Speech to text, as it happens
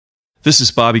This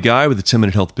is Bobby Guy with the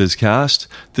 10-Minute Health Bizcast.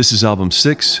 This is Album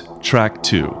 6, Track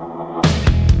 2.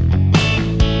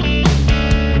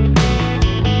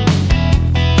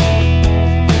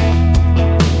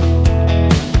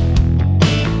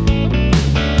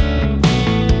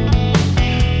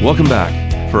 Welcome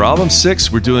back. For Album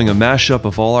 6, we're doing a mashup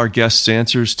of all our guests'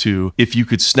 answers to, if you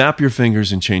could snap your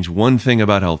fingers and change one thing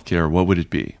about healthcare, what would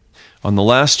it be? On the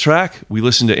last track, we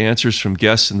listened to answers from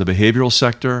guests in the behavioral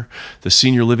sector, the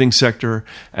senior living sector,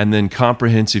 and then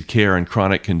comprehensive care and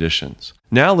chronic conditions.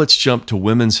 Now let's jump to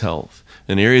women's health,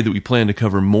 an area that we plan to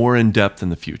cover more in depth in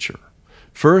the future.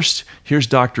 First, here's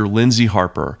Dr. Lindsay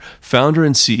Harper, founder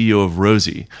and CEO of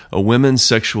Rosie, a women's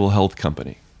sexual health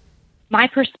company. My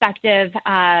perspective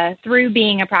through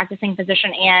being a practicing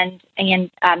physician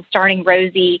and starting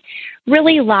Rosie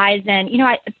really lies in,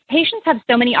 patients have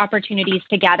so many opportunities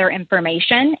to gather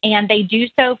information, and they do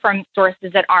so from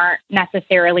sources that aren't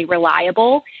necessarily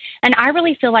reliable. And I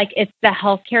really feel like it's the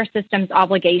healthcare system's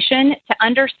obligation to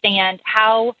understand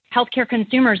how healthcare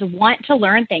consumers want to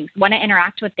learn things, want to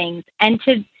interact with things, and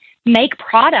to make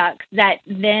products that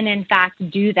then, in fact,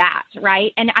 do that,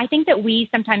 right? And I think that we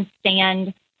sometimes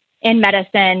stand in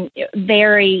medicine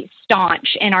very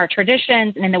staunch in our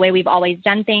traditions and in the way we've always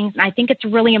done things. And I think it's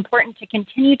really important to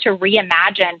continue to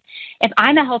reimagine, if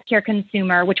I'm a healthcare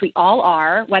consumer, which we all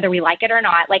are, whether we like it or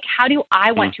not, like, how do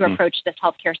I want to approach this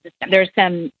healthcare system? There's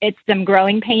some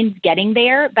growing pains getting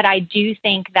there, but I do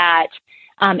think that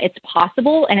it's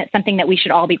possible, and it's something that we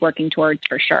should all be working towards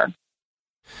for sure.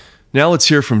 Now let's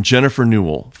hear from Jennifer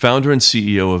Newell, founder and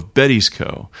CEO of Betty's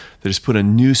Co., that has put a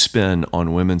new spin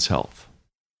on women's health.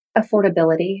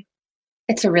 Affordability.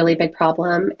 It's a really big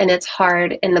problem, and it's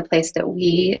hard in the place that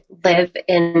we live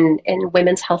in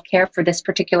women's healthcare for this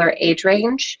particular age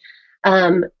range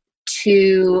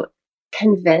to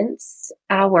convince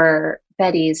our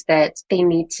Bettys that they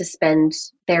need to spend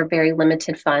their very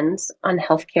limited funds on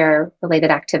healthcare related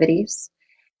activities.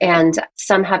 And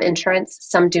some have insurance,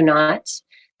 some do not.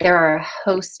 There are a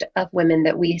host of women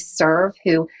that we serve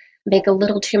who make a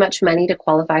little too much money to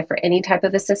qualify for any type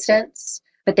of assistance,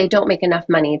 but they don't make enough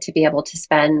money to be able to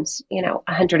spend,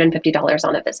 $150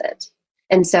 on a visit.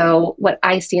 And so what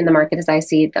I see in the market is I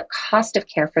see the cost of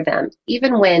care for them,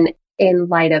 even when in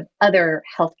light of other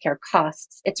healthcare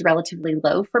costs, it's relatively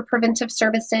low for preventive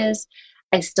services.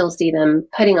 I still see them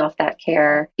putting off that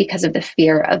care because of the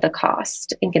fear of the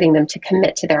cost and getting them to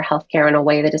commit to their healthcare in a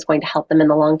way that is going to help them in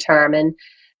the long term. And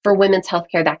for women's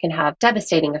healthcare, that can have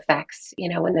devastating effects,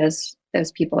 when those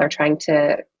people are trying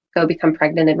to go become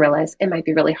pregnant and realize it might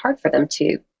be really hard for them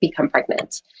to become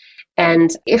pregnant. And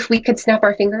if we could snap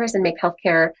our fingers and make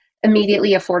healthcare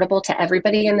immediately affordable to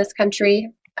everybody in this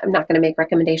country, I'm not going to make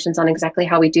recommendations on exactly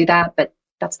how we do that, but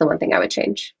that's the one thing I would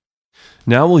change.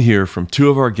 Now we'll hear from two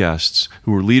of our guests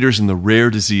who are leaders in the rare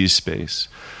disease space,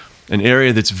 an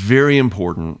area that's very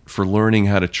important for learning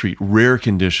how to treat rare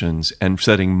conditions and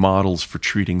setting models for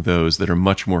treating those that are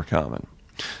much more common.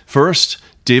 First,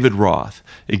 David Roth,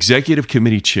 Executive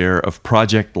Committee Chair of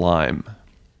Project Lyme.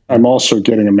 I'm also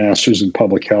getting a master's in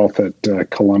public health at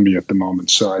Columbia at the moment.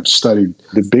 So I've studied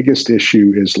the biggest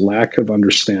issue is lack of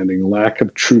understanding, lack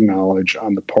of true knowledge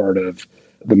on the part of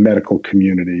the medical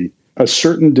community. A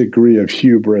certain degree of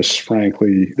hubris,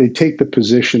 frankly. They take the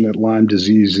position that Lyme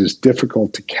disease is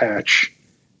difficult to catch,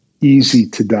 easy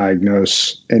to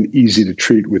diagnose, and easy to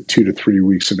treat with 2 to 3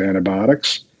 weeks of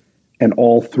antibiotics. And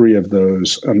all three of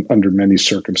those, under many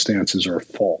circumstances, are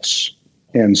false.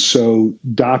 And so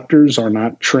doctors are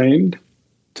not trained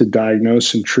to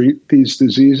diagnose and treat these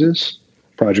diseases.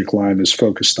 Project Lyme is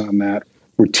focused on that.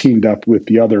 We're teamed up with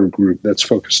the other group that's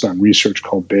focused on research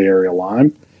called Bay Area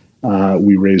Lyme.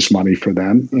 We raise money for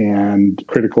them, and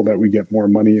critical that we get more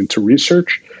money into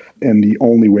research. And the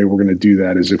only way we're going to do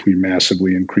that is if we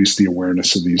massively increase the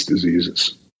awareness of these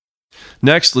diseases.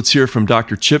 Next, let's hear from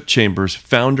Dr. Chip Chambers,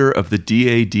 founder of the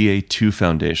DADA2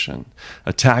 Foundation,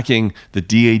 attacking the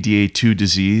DADA2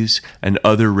 disease and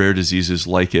other rare diseases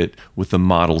like it with the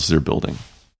models they're building.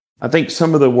 I think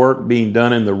some of the work being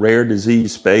done in the rare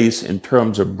disease space in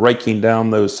terms of breaking down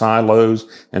those silos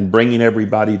and bringing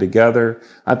everybody together,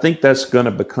 I think that's going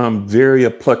to become very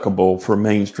applicable for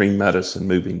mainstream medicine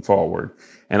moving forward.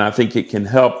 And I think it can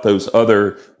help those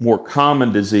other more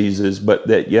common diseases, but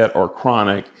that yet are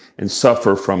chronic and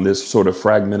suffer from this sort of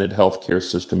fragmented healthcare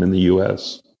system in the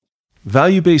U.S.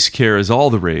 Value-based care is all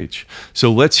the rage.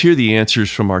 So let's hear the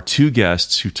answers from our two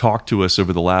guests who talked to us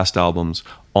over the last albums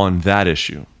on that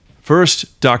issue.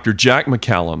 First, Dr. Jack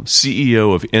McCallum,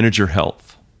 CEO of Integer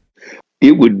Health.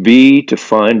 It would be to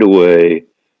find a way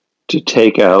to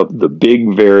take out the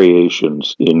big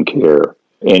variations in care,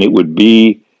 and it would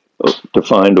be to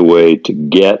find a way to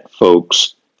get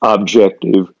folks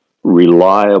objective,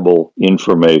 reliable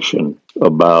information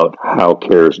about how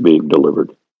care is being delivered.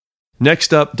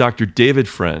 Next up, Dr. David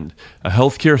Friend, a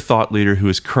healthcare thought leader who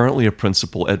is currently a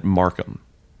principal at Markham.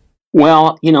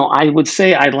 Well, I would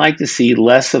say I'd like to see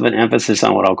less of an emphasis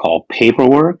on what I'll call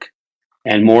paperwork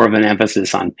and more of an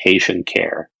emphasis on patient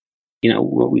care.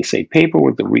 What we say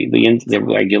paperwork, the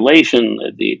regulation,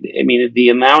 the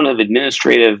amount of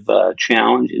administrative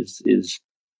challenge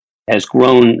has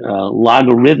grown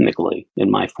logarithmically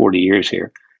in my 40 years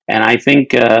here. And I think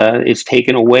it's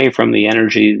taken away from the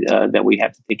energy that we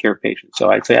have to take care of patients.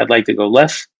 So I'd say I'd like to go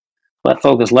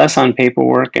focus less on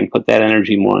paperwork and put that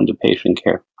energy more into patient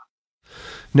care.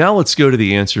 Now let's go to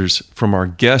the answers from our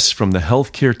guests from the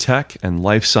healthcare tech and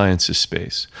life sciences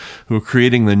space, who are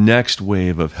creating the next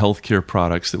wave of healthcare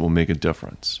products that will make a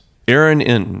difference. Aaron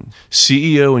Inton,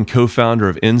 CEO and co-founder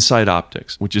of Insight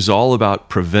Optics, which is all about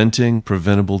preventing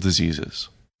preventable diseases.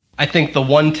 I think the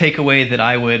one takeaway that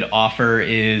I would offer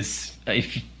is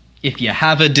if you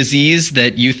have a disease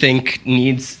that you think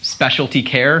needs specialty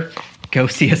care, go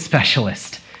see a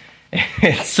specialist.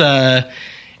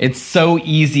 It's so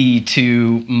easy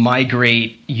to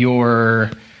migrate your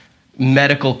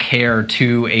medical care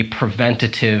to a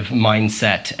preventative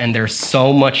mindset. And there's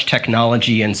so much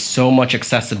technology and so much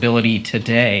accessibility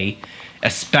today,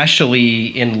 especially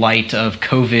in light of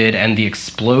COVID and the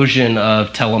explosion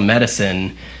of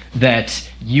telemedicine, that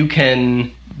you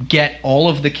can get all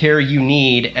of the care you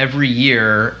need every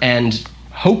year and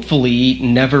hopefully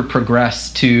never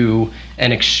progress to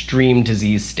an extreme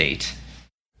disease state.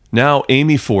 Now,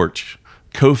 Amy Forch,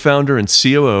 co-founder and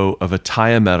COO of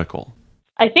Ataya Medical.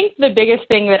 I think the biggest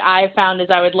thing that I've found is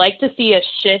I would like to see a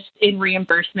shift in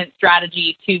reimbursement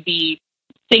strategy to be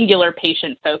singular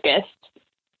patient focused.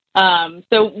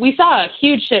 So we saw a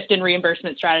huge shift in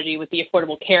reimbursement strategy with the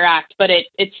Affordable Care Act, but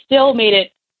it still made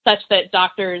it such that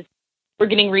doctors were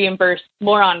getting reimbursed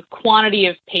more on quantity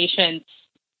of patients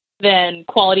than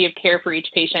quality of care for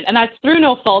each patient. And that's through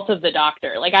no fault of the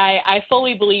doctor. Like I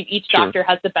fully believe each doctor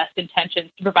has the best intentions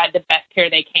to provide the best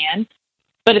care they can.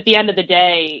 But at the end of the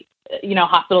day,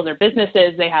 hospitals are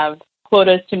businesses, they have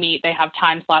quotas to meet, they have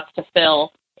time slots to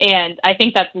fill. And I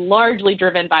think that's largely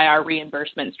driven by our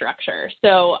reimbursement structure.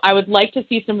 So I would like to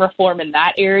see some reform in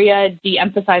that area,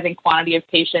 de-emphasizing quantity of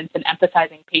patients and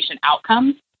emphasizing patient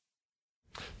outcomes.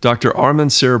 Dr. Armen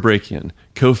Sarabrakian,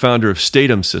 co-founder of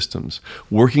Statum Systems,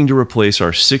 working to replace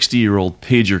our 60-year-old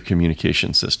pager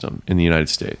communication system in the United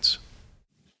States.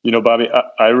 Bobby,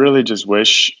 I really just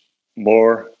wish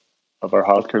more of our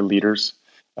healthcare leaders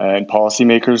and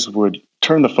policymakers would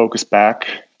turn the focus back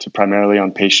to primarily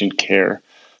on patient care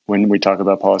when we talk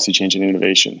about policy change and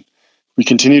innovation. We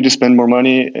continue to spend more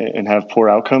money and have poor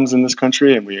outcomes in this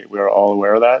country, and we are all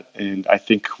aware of that. And I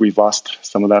think we've lost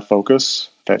some of that focus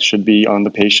that should be on the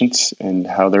patients and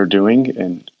how they're doing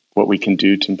and what we can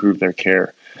do to improve their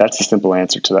care. That's the simple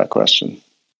answer to that question.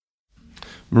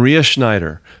 Maria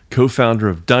Schneider, co-founder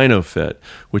of DynoFit,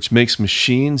 which makes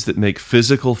machines that make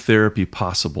physical therapy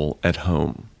possible at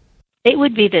home. It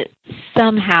would be that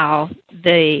somehow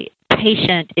the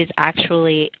patient is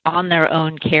actually on their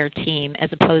own care team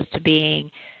as opposed to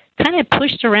being kind of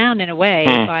pushed around in a way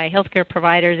by healthcare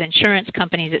providers, insurance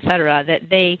companies, et cetera, that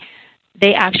they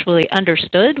actually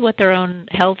understood what their own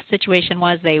health situation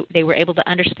was. They were able to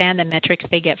understand the metrics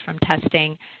they get from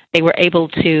testing. They were able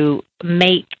to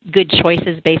make good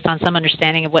choices based on some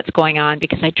understanding of what's going on,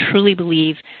 because I truly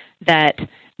believe that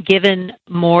given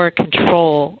more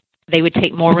control, they would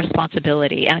take more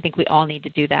responsibility. And I think we all need to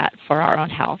do that for our own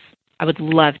health. I would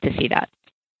love to see that.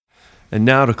 And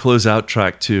now to close out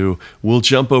track 2, we'll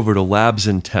jump over to labs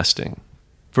and testing.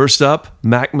 First up,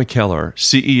 Mac McKellar,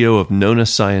 CEO of Nona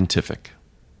Scientific.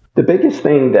 The biggest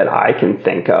thing that I can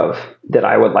think of that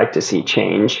I would like to see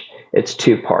change, it's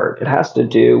two-part. It has to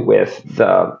do with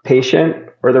the patient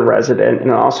or the resident, and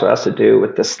it also has to do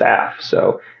with the staff,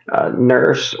 so a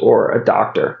nurse or a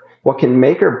doctor. What can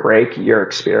make or break your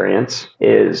experience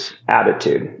is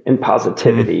attitude and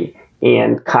positivity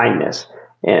and kindness.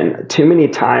 And too many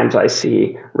times I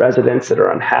see residents that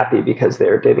are unhappy because they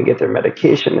didn't get their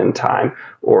medication in time,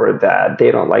 or that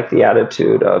they don't like the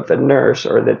attitude of the nurse,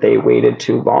 or that they waited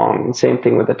too long. And same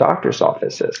thing with the doctor's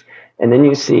offices. And then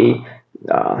you see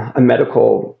a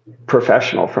medical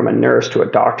professional, from a nurse to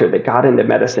a doctor, that got into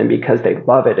medicine because they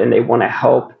love it and they want to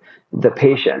help the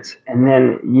patients. And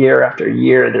then year after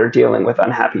year, they're dealing with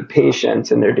unhappy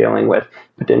patients, and they're dealing with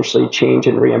potentially change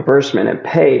in reimbursement and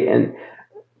pay. And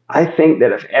I think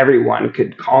that if everyone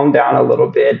could calm down a little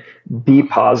bit, be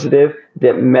positive,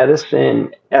 that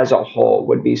medicine as a whole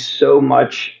would be so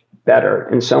much better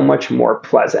and so much more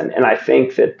pleasant. And I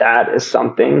think that that is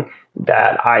something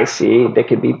that I see that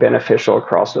could be beneficial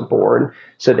across the board,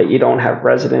 so that you don't have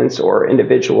residents or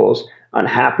individuals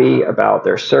unhappy about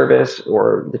their service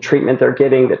or the treatment they're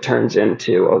getting that turns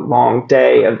into a long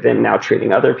day of them now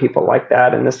treating other people like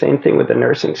that. And the same thing with the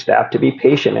nursing staff, to be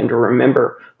patient and to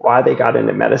remember why they got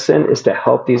into medicine is to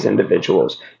help these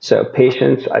individuals. So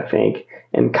patience, I think,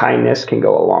 and kindness can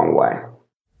go a long way.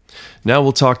 Now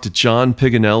we'll talk to John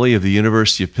Piganelli of the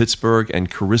University of Pittsburgh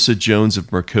and Carissa Jones of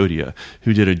Mercodia,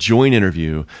 who did a joint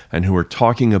interview and who are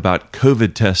talking about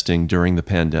COVID testing during the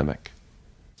pandemic.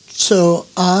 So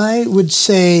I would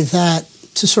say that,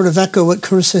 to sort of echo what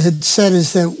Carissa had said,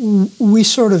 is that we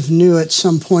sort of knew at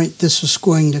some point this was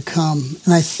going to come.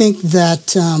 And I think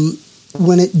that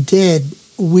when it did,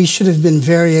 we should have been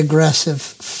very aggressive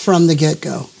from the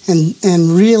get-go.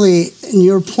 And really, in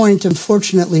your point,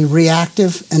 unfortunately,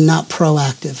 reactive and not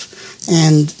proactive.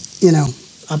 And, you know,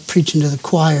 I'm preaching to the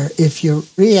choir. If you're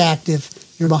reactive,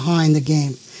 you're behind the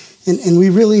game. And we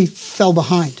really fell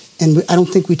behind. And I don't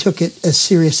think we took it as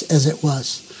serious as it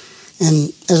was.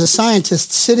 And as a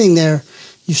scientist sitting there,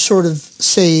 you sort of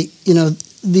say, you know,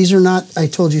 these are not I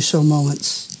told you so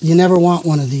moments. You never want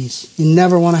one of these. You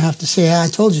never want to have to say, I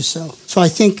told you so. So I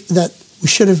think that we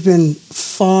should have been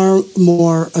far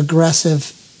more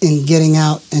aggressive in getting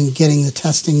out and getting the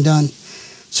testing done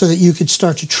so that you could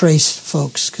start to trace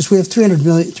folks. Because we have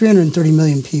 330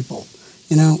 million people,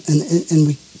 you know, and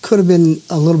we could have been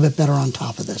a little bit better on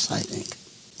top of this, I think.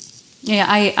 Yeah,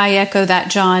 I echo that,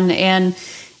 John. And,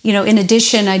 you know, in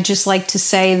addition, I'd just like to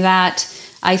say that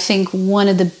I think one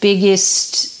of the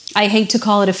biggest, I hate to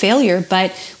call it a failure,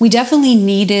 but we definitely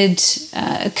needed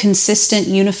a consistent,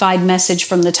 unified message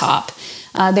from the top.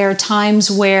 There are times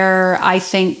where I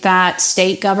think that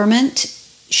state government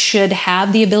should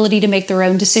have the ability to make their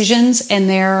own decisions, and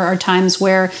there are times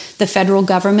where the federal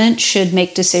government should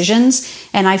make decisions.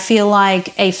 And I feel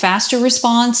like a faster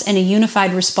response and a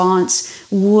unified response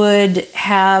would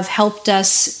have helped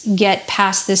us get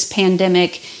past this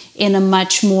pandemic in a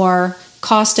much more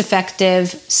cost-effective,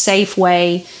 safe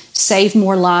way, save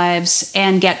more lives,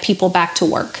 and get people back to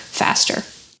work faster.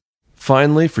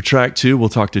 Finally, for Track 2, we'll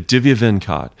talk to Divya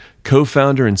Venkat,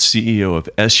 co-founder and CEO of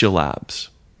Estia Labs.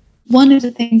 One of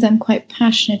the things I'm quite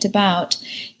passionate about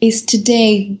is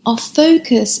today our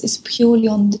focus is purely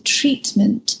on the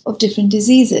treatment of different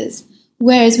diseases,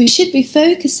 whereas we should be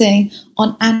focusing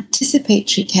on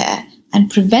anticipatory care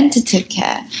and preventative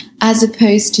care as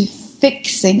opposed to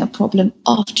fixing a problem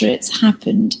after it's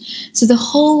happened. So the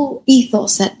whole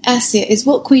ethos at Estia is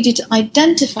what can we do to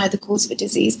identify the cause of a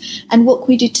disease and what can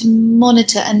we do to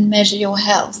monitor and measure your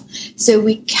health so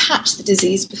we catch the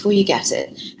disease before you get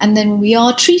it. And then when we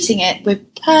are treating it, we're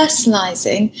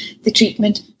personalizing the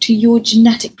treatment to your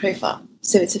genetic profile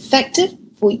so it's effective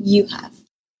for what you have.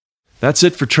 That's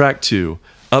it for Track 2.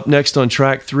 Up next on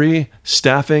Track 3,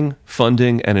 staffing,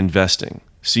 funding, and investing.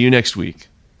 See you next week.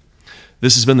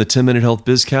 This has been the 10 Minute Health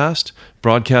Bizcast,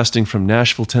 broadcasting from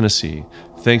Nashville, Tennessee.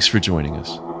 Thanks for joining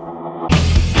us.